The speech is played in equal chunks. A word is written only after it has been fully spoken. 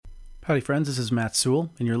Howdy friends, this is Matt Sewell,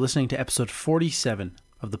 and you're listening to episode 47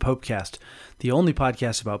 of the Popecast, the only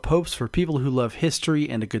podcast about popes for people who love history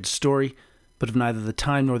and a good story, but have neither the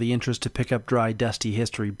time nor the interest to pick up dry, dusty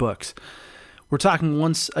history books. We're talking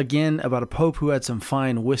once again about a pope who had some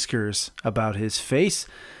fine whiskers about his face,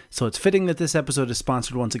 so it's fitting that this episode is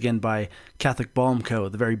sponsored once again by Catholic Balm Co.,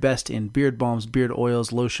 the very best in beard balms, beard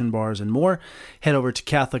oils, lotion bars, and more. Head over to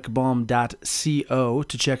catholicbalm.co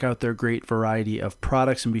to check out their great variety of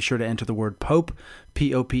products, and be sure to enter the word POPE,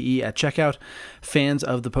 P-O-P-E, at checkout. Fans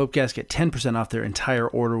of the Popecast get 10% off their entire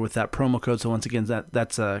order with that promo code, so once again,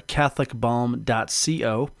 that's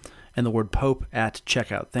catholicbalm.co, and the word Pope at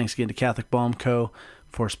checkout. Thanks again to Catholic Balm Co.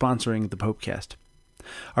 for sponsoring the Popecast.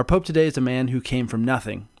 Our Pope today is a man who came from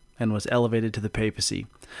nothing and was elevated to the papacy.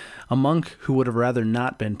 A monk who would have rather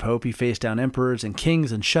not been Pope, he faced down emperors and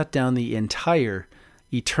kings and shut down the entire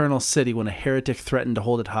eternal city when a heretic threatened to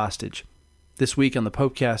hold it hostage. This week on the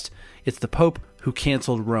Popecast, it's the Pope who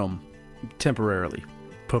canceled Rome, temporarily,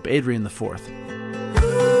 Pope Adrian IV.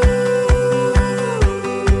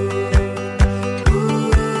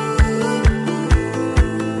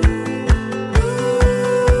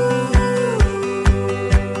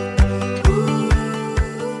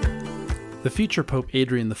 The future Pope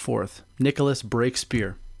Adrian IV, Nicholas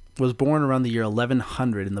Breakspear, was born around the year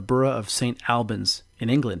 1100 in the borough of St. Albans in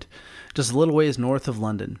England, just a little ways north of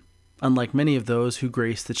London. Unlike many of those who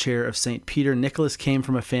graced the chair of St. Peter, Nicholas came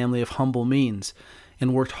from a family of humble means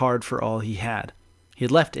and worked hard for all he had. He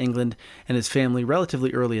had left England and his family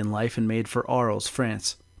relatively early in life and made for Arles,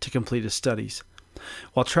 France, to complete his studies.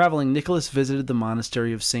 While traveling, Nicholas visited the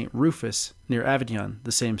monastery of St. Rufus near Avignon,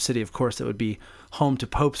 the same city, of course, that would be home to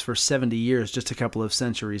popes for 70 years just a couple of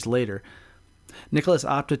centuries later. Nicholas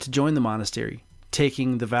opted to join the monastery,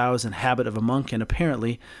 taking the vows and habit of a monk, and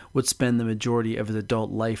apparently would spend the majority of his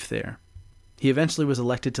adult life there. He eventually was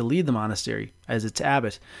elected to lead the monastery as its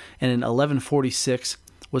abbot, and in 1146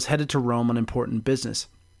 was headed to Rome on important business.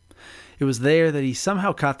 It was there that he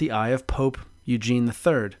somehow caught the eye of Pope Eugene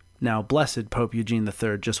III, now blessed Pope Eugene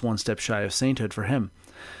III, just one step shy of sainthood for him.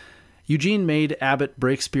 Eugene made Abbot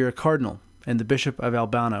Breakspear a cardinal and the Bishop of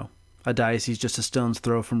Albano, a diocese just a stone's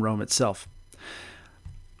throw from Rome itself.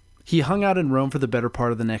 He hung out in Rome for the better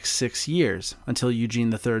part of the next 6 years, until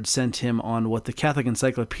Eugene III sent him on what the Catholic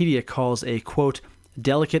Encyclopedia calls a, quote,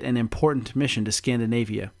 delicate and important mission to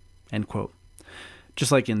Scandinavia, end quote.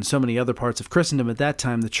 Just like in so many other parts of Christendom at that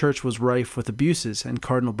time, the church was rife with abuses, and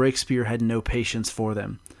Cardinal Breakspear had no patience for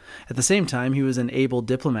them. At the same time, he was an able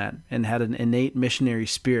diplomat and had an innate missionary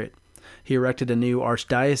spirit. He erected a new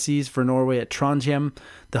archdiocese for Norway at Trondheim,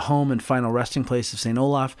 the home and final resting place of St.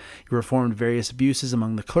 Olaf. He reformed various abuses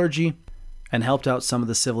among the clergy and helped out some of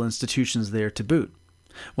the civil institutions there to boot.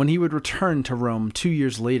 When he would return to Rome 2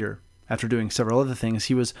 years later, after doing several other things,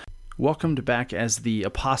 he was welcomed back as the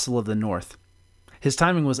Apostle of the North. His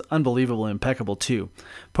timing was unbelievably impeccable, too.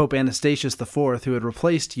 Pope Anastasius IV, who had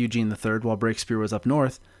replaced Eugene III while Breakspear was up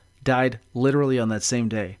north, died literally on that same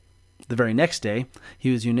day. The very next day,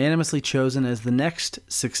 he was unanimously chosen as the next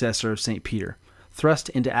successor of St. Peter, thrust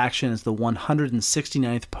into action as the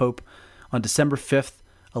 169th Pope on December 5th,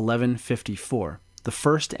 1154, the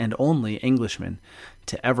first and only Englishman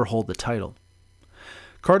to ever hold the title.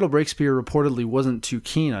 Cardinal Breakspear reportedly wasn't too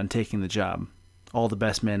keen on taking the job. All the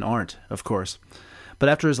best men aren't, of course. But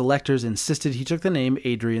after his electors insisted, he took the name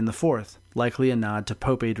Adrian IV, likely a nod to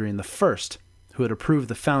Pope Adrian I, who had approved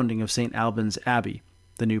the founding of St. Albans Abbey,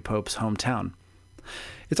 the new pope's hometown.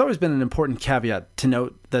 It's always been an important caveat to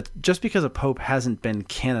note that just because a pope hasn't been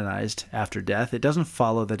canonized after death, it doesn't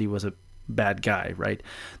follow that he was a bad guy, right?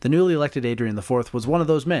 The newly elected Adrian IV was one of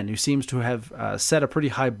those men who seems to have set a pretty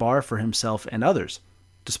high bar for himself and others,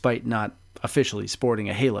 despite not officially sporting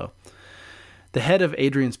a halo. The head of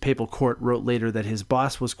Adrian's papal court wrote later that his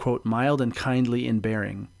boss was, quote, mild and kindly in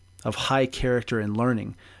bearing, of high character and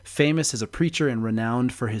learning, famous as a preacher and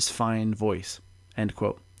renowned for his fine voice, end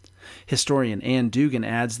quote. Historian Anne Dugan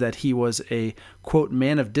adds that he was a, quote,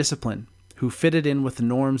 man of discipline, who fitted in with the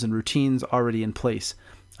norms and routines already in place,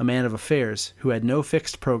 a man of affairs who had no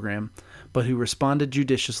fixed program, but who responded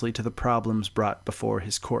judiciously to the problems brought before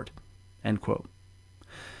his court, end quote.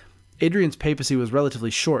 Adrian's papacy was relatively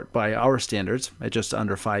short by our standards, at just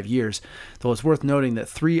under 5 years, though it's worth noting that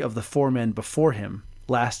 3 of the 4 men before him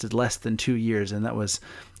lasted less than 2 years, and that was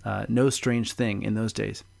no strange thing in those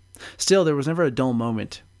days. Still, there was never a dull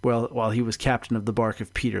moment while he was captain of the bark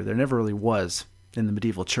of Peter. There never really was in the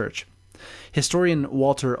medieval church. Historian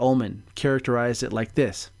Walter Ullman characterized it like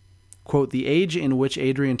this, quote, the age in which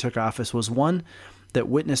Adrian took office was one that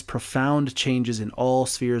witnessed profound changes in all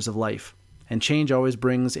spheres of life, and change always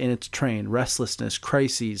brings in its train restlessness,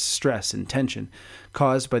 crises, stress, and tension,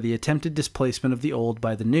 caused by the attempted displacement of the old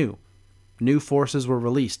by the new. New forces were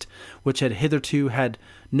released, which had hitherto had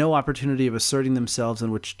no opportunity of asserting themselves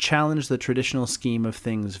and which challenged the traditional scheme of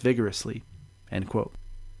things vigorously." End quote.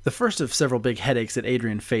 The first of several big headaches that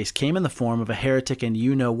Adrian faced came in the form of a heretic and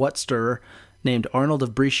you-know-what stirrer named Arnold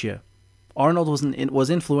of Brescia. Arnold was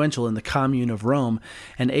influential in the commune of Rome,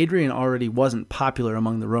 and Adrian already wasn't popular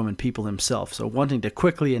among the Roman people himself, so wanting to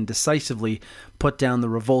quickly and decisively put down the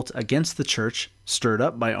revolt against the church, stirred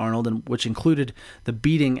up by Arnold, and which included the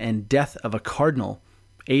beating and death of a cardinal,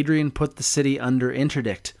 Adrian put the city under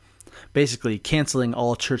interdict, basically canceling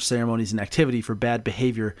all church ceremonies and activity for bad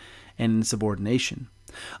behavior and insubordination.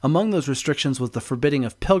 Among those restrictions was the forbidding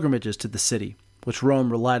of pilgrimages to the city, which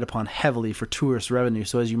Rome relied upon heavily for tourist revenue,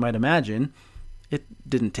 so as you might imagine, it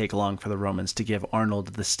didn't take long for the Romans to give Arnold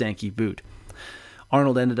the stanky boot.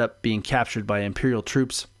 Arnold ended up being captured by imperial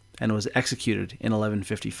troops and was executed in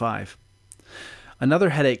 1155. Another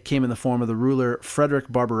headache came in the form of the ruler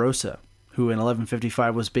Frederick Barbarossa, who in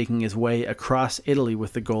 1155 was making his way across Italy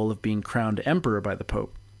with the goal of being crowned emperor by the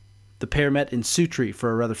Pope. The pair met in Sutri for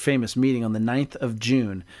a rather famous meeting on the 9th of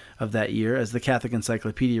June of that year, as the Catholic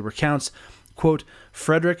Encyclopedia recounts, quote,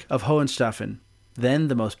 "Frederick of Hohenstaufen, then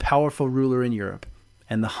the most powerful ruler in Europe,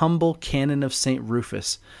 and the humble canon of St.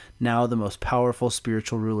 Rufus, now the most powerful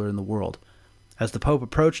spiritual ruler in the world. As the Pope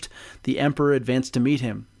approached, the emperor advanced to meet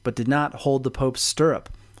him, but did not hold the Pope's stirrup,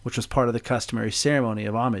 which was part of the customary ceremony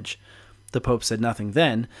of homage. The Pope said nothing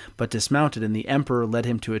then, but dismounted, and the emperor led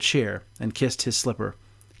him to a chair and kissed his slipper.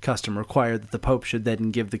 Custom required that the Pope should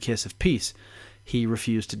then give the kiss of peace. He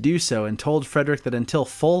refused to do so and told Frederick that until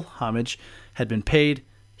full homage had been paid,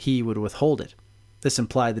 he would withhold it. This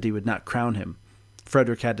implied that he would not crown him.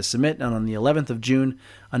 Frederick had to submit, and on the 11th of June,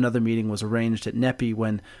 another meeting was arranged at Nepi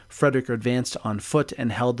when Frederick advanced on foot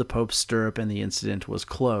and held the Pope's stirrup, and the incident was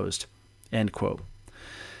closed." End quote.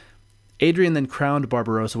 Adrian then crowned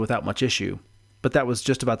Barbarossa without much issue, but that was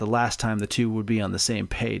just about the last time the two would be on the same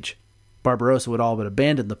page. Barbarossa would all but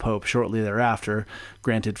abandon the Pope shortly thereafter,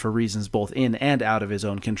 granted for reasons both in and out of his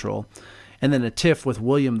own control, and then a tiff with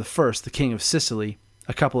William I, the King of Sicily,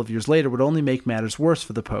 a couple of years later would only make matters worse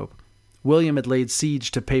for the Pope. William had laid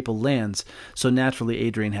siege to papal lands, so naturally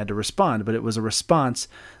Adrian had to respond, but it was a response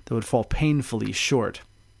that would fall painfully short.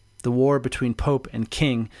 The war between Pope and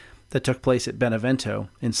King that took place at Benevento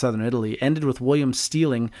in southern Italy ended with William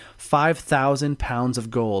stealing 5,000 pounds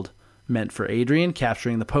of gold, meant for Adrian,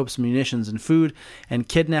 capturing the Pope's munitions and food, and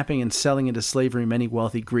kidnapping and selling into slavery many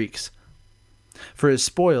wealthy Greeks. For his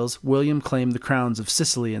spoils, William claimed the crowns of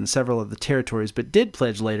Sicily and several of the territories, but did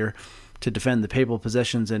pledge later to defend the papal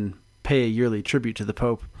possessions and pay a yearly tribute to the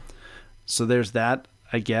Pope. So there's that,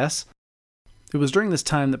 I guess. It was during this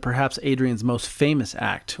time that perhaps Adrian's most famous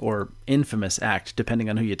act, or infamous act, depending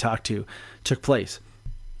on who you talk to, took place.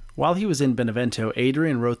 While he was in Benevento,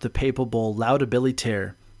 Adrian wrote the papal bull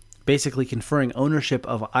Laudabiliter, basically conferring ownership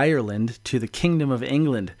of Ireland to the Kingdom of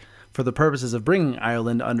England for the purposes of bringing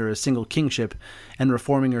Ireland under a single kingship and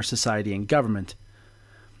reforming her society and government.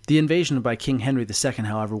 The invasion by King Henry II,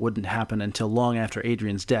 however, wouldn't happen until long after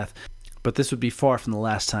Adrian's death, but this would be far from the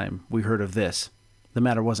last time we heard of this. The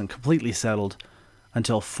matter wasn't completely settled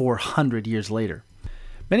until 400 years later.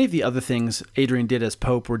 Many of the other things Adrian did as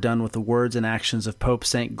Pope were done with the words and actions of Pope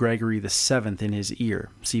St. Gregory VII in his ear.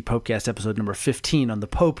 See Popecast episode number 15 on the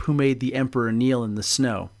Pope who made the Emperor kneel in the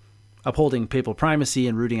snow, upholding papal primacy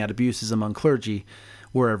and rooting out abuses among clergy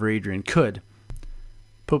wherever Adrian could.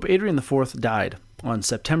 Pope Adrian IV died on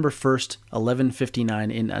September 1st,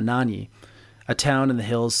 1159 in Anagni, a town in the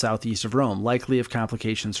hills southeast of Rome, likely of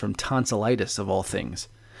complications from tonsillitis of all things.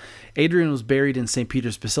 Adrian was buried in St.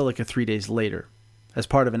 Peter's Basilica 3 days later. As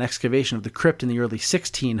part of an excavation of the crypt in the early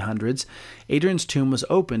 1600s, Adrian's tomb was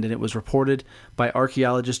opened, and it was reported by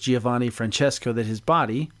archaeologist Giovanni Francesco that his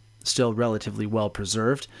body, still relatively well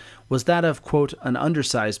preserved, was that of, quote, an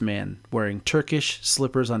undersized man, wearing Turkish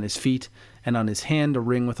slippers on his feet, and on his hand a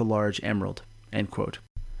ring with a large emerald, end quote.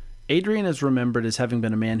 Adrian is remembered as having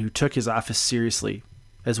been a man who took his office seriously,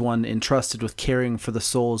 as one entrusted with caring for the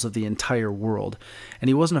souls of the entire world, and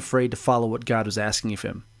he wasn't afraid to follow what God was asking of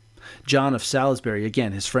him. John of Salisbury,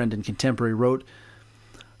 again his friend and contemporary, wrote,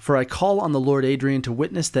 "For I call on the Lord Adrian to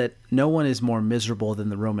witness that no one is more miserable than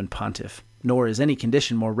the Roman pontiff, nor is any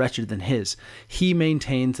condition more wretched than his. He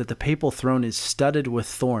maintains that the papal throne is studded with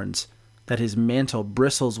thorns, that his mantle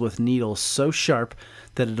bristles with needles so sharp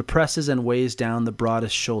that it oppresses and weighs down the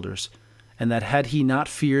broadest shoulders, and that had he not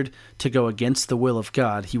feared to go against the will of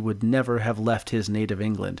God, he would never have left his native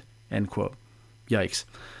England." End quote. Yikes.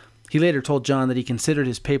 He later told John that he considered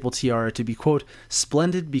his papal tiara to be, quote,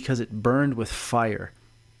 splendid because it burned with fire,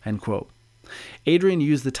 end quote. Adrian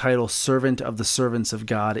used the title servant of the servants of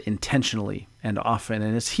God intentionally and often,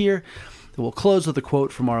 and it's here that we'll close with a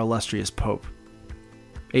quote from our illustrious Pope.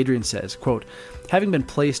 Adrian says, quote, having been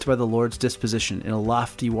placed by the Lord's disposition in a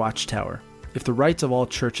lofty watchtower, if the rights of all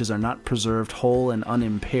churches are not preserved whole and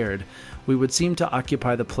unimpaired, we would seem to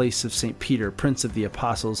occupy the place of St. Peter, Prince of the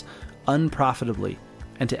Apostles, unprofitably,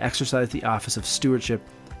 and to exercise the office of stewardship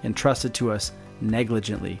entrusted to us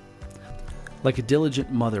negligently. Like a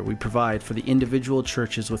diligent mother, we provide for the individual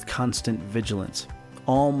churches with constant vigilance.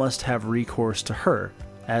 All must have recourse to her,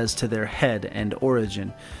 as to their head and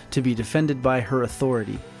origin, to be defended by her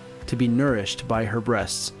authority, to be nourished by her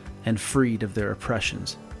breasts, and freed of their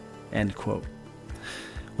oppressions. End quote.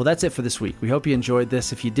 Well, that's it for this week. We hope you enjoyed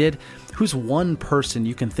this. If you did, who's one person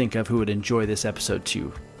you can think of who would enjoy this episode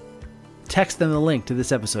too? Text them the link to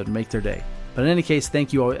this episode and make their day. But in any case,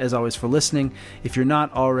 thank you as always for listening. If you're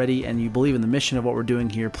not already and you believe in the mission of what we're doing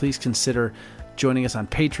here, please consider joining us on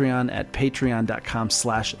Patreon at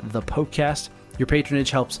patreon.com/thepopecast. Your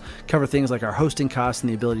patronage helps cover things like our hosting costs and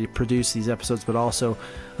the ability to produce these episodes, but also,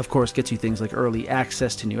 of course, gets you things like early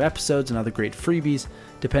access to new episodes and other great freebies,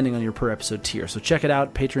 depending on your per episode tier. So check it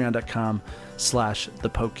out,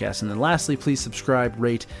 patreon.com/thepopecast. And then lastly, please subscribe,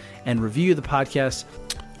 rate, and review the podcast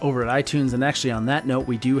over at iTunes. And actually, on that note,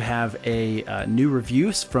 we do have a new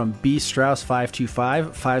review from B. Strauss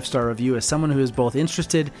 525, 5-star review. As someone who is both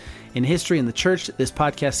interested in history and the church, this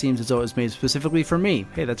podcast seems as though it was made specifically for me.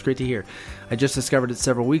 Hey, that's great to hear. I just discovered it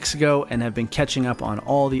several weeks ago and have been catching up on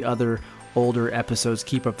all the other older episodes.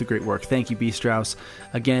 Keep up the great work. Thank you, B. Strauss.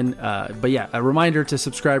 Again, but yeah, a reminder to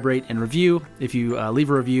subscribe, rate, and review. If you leave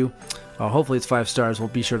a review, hopefully it's 5 stars. We'll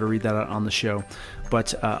be sure to read that out on the show.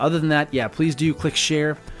 But other than that, yeah, please do click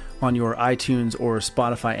share on your iTunes or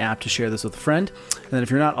Spotify app to share this with a friend. And then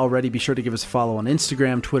if you're not already, be sure to give us a follow on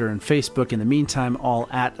Instagram, Twitter, and Facebook. In the meantime, all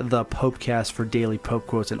at The Popecast for daily Pope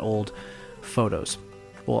quotes and old photos.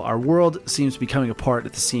 Well, our world seems to be coming apart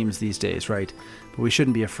at the seams these days, right? But we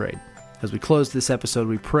shouldn't be afraid. As we close this episode,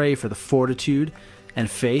 we pray for the fortitude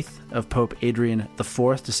and faith of Pope Adrian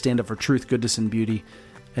IV to stand up for truth, goodness, and beauty,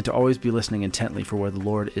 and to always be listening intently for where the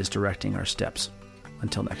Lord is directing our steps.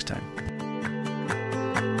 Until next time.